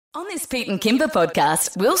On this Pete and Kimber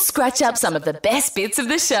podcast, we'll scratch up some of the best bits of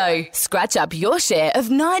the show. Scratch up your share of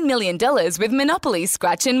 $9 million with Monopoly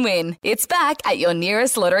Scratch and Win. It's back at your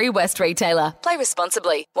nearest Lottery West retailer. Play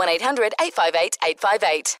responsibly.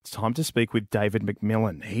 1-800-858-858. It's time to speak with David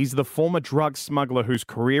McMillan. He's the former drug smuggler whose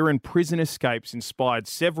career and prison escapes inspired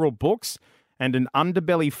several books and an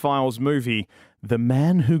Underbelly Files movie, The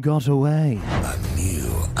Man Who Got Away. A new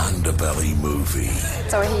Underbelly movie.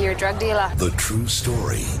 So I hear you're a drug dealer. The true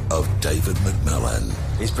story of David McMillan.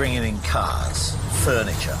 He's bringing in cars,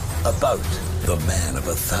 furniture, a boat. The man of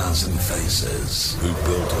 1,000 faces who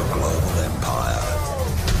built a global empire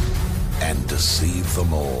and deceived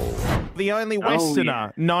them all. The only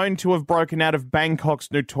Westerner known to have broken out of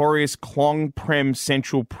Bangkok's notorious Klong Prem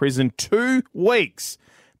Central Prison 2 weeks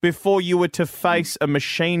before you were to face a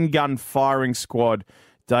machine gun firing squad.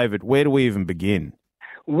 David, where do we even begin?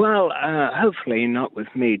 Well, hopefully not with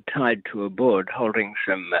me tied to a board holding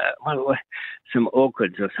some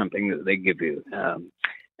orchids or something that they give you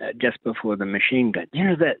just before the machine gun. You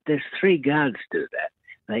know that there's 3 guards do that.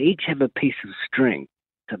 They each have a piece of string,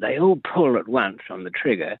 so they all pull at once on the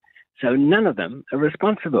trigger, so none of them are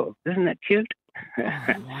responsible. Isn't that cute?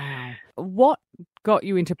 Wow. What got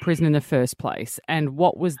you into prison in the first place, and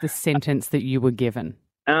what was the sentence that you were given?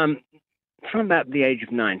 From about the age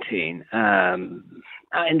of 19,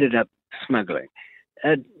 I ended up smuggling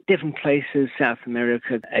at different places, South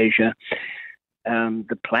America, Asia.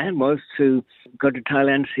 The plan was to go to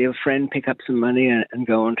Thailand, see a friend, pick up some money and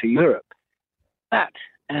go on to Europe. But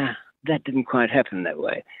that didn't quite happen that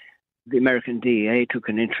way. The American DEA took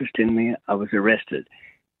an interest in me. I was arrested.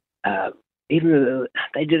 Even though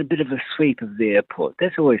they did a bit of a sweep of the airport,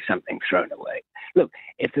 there's always something thrown away. Look,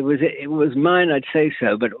 if it was mine, I'd say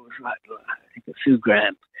so, but it was like, I think a few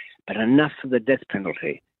grams, but enough for the death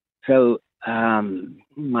penalty. So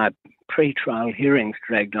my pre-trial hearings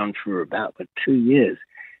dragged on for about 2 years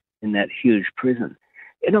in that huge prison.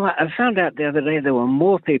 You know, I found out the other day there were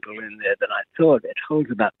more people in there than I thought. It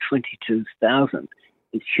holds about 22,000.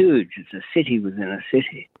 It's huge. It's a city within a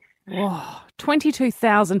city. Whoa,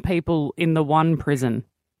 22,000 people in the one prison.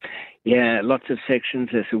 Yeah, lots of sections.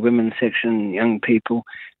 There's a women's section, young people.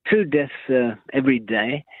 2 deaths every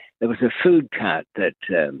day. There was a food cart that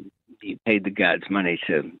you paid the guards money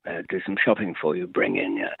to do some shopping for you, bring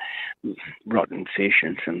in rotten fish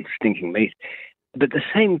and some stinking meat. But the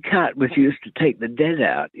same cart was used to take the dead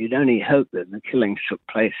out. You'd only hope that the killings took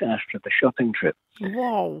place after the shopping trip.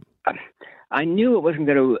 Whoa. I knew it wasn't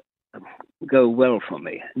going to go well for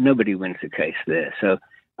me. Nobody wins the case there. So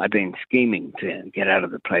I've been scheming to get out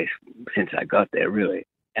of the place since I got there, really.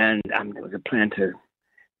 And there was a plan to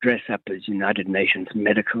dress up as United Nations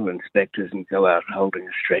medical inspectors and go out holding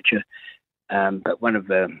a stretcher. But one of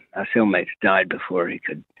our cellmates died before he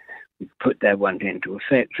could put that one into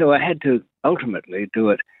effect. So I had to ultimately do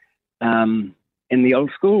it in the old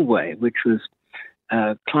school way, which was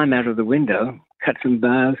climb out of the window, cut some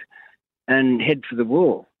bars, and head for the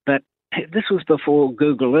wall. But this was before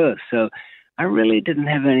Google Earth, so I really didn't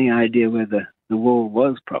have any idea where the wall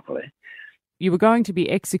was properly. You were going to be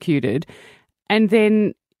executed, and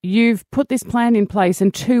then you've put this plan in place,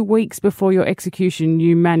 and 2 weeks before your execution,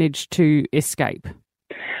 you managed to escape.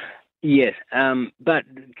 Yes, but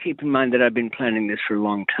keep in mind that I've been planning this for a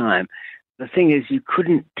long time. The thing is, you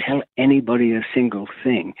couldn't tell anybody a single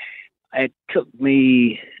thing. It took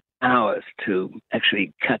me hours to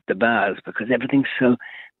actually cut the bars because everything's so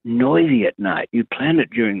noisy at night. You plan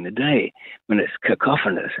it during the day when it's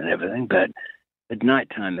cacophonous and everything, but at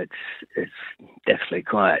nighttime it's deathly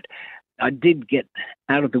quiet. I did get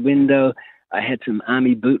out of the window. I had some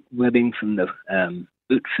army boot webbing from the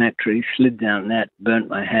boot factory, slid down that, burnt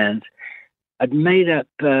my hands. I'd made up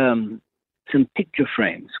some picture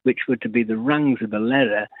frames, which were to be the rungs of a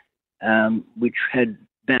ladder, which had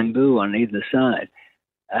bamboo on either side.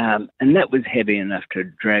 And that was heavy enough to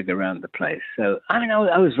drag around the place. So,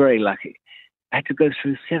 I was very lucky. I had to go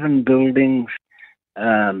through 7 buildings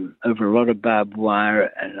over a lot of barbed wire,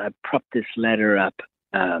 and I propped this ladder up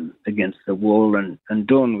against the wall, and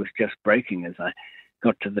dawn was just breaking as I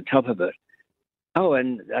got to the top of it. Oh,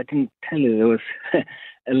 and I didn't tell you there was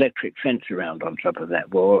electric fence around on top of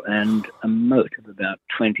that wall and a moat of about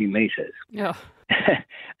 20 meters. Oh.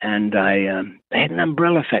 And they had an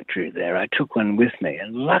umbrella factory there. I took one with me,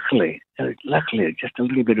 and luckily, just a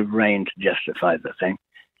little bit of rain to justify the thing.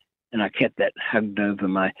 And I kept that hugged over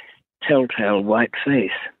my telltale white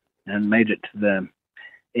face and made it to the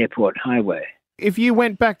airport highway. If you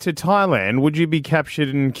went back to Thailand, would you be captured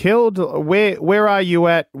and killed? Where are you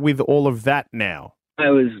at with all of that now? I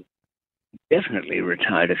was definitely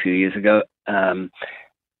retired a few years ago.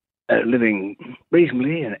 living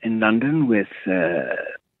reasonably in London with a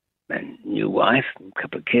new wife, a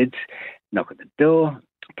couple of kids. Knock at the door,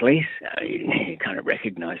 police. You kind of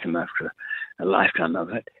recognise them after a lifetime of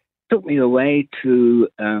it. Took me away to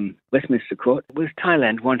Westminster Court. It was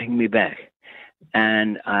Thailand wanting me back.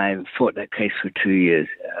 And I fought that case for 2 years,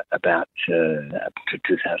 up to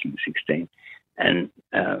 2016. And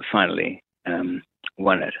finally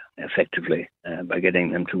won it effectively by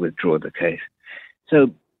getting them to withdraw the case. So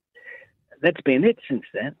that's been it since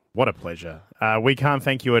then. What a pleasure. We can't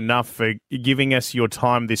thank you enough for giving us your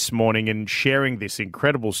time this morning and sharing this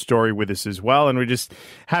incredible story with us as well. And we're just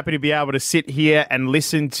happy to be able to sit here and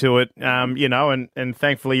listen to it, and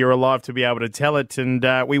thankfully you're alive to be able to tell it. And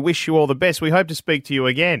we wish you all the best. We hope to speak to you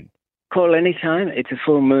again. Call anytime. It's a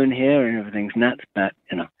full moon here and everything's nuts, but,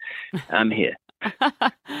 I'm here.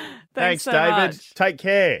 Thanks, so David. much. Take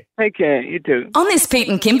care. Take care. You too. On this Pete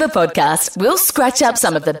and Kimber podcast, we'll scratch up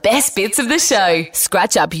some of the best bits of the show.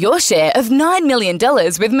 Scratch up your share of $9 million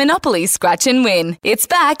with Monopoly Scratch and Win. It's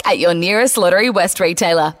back at your nearest Lottery West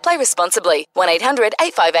retailer. Play responsibly.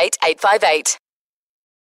 1-800-858-858.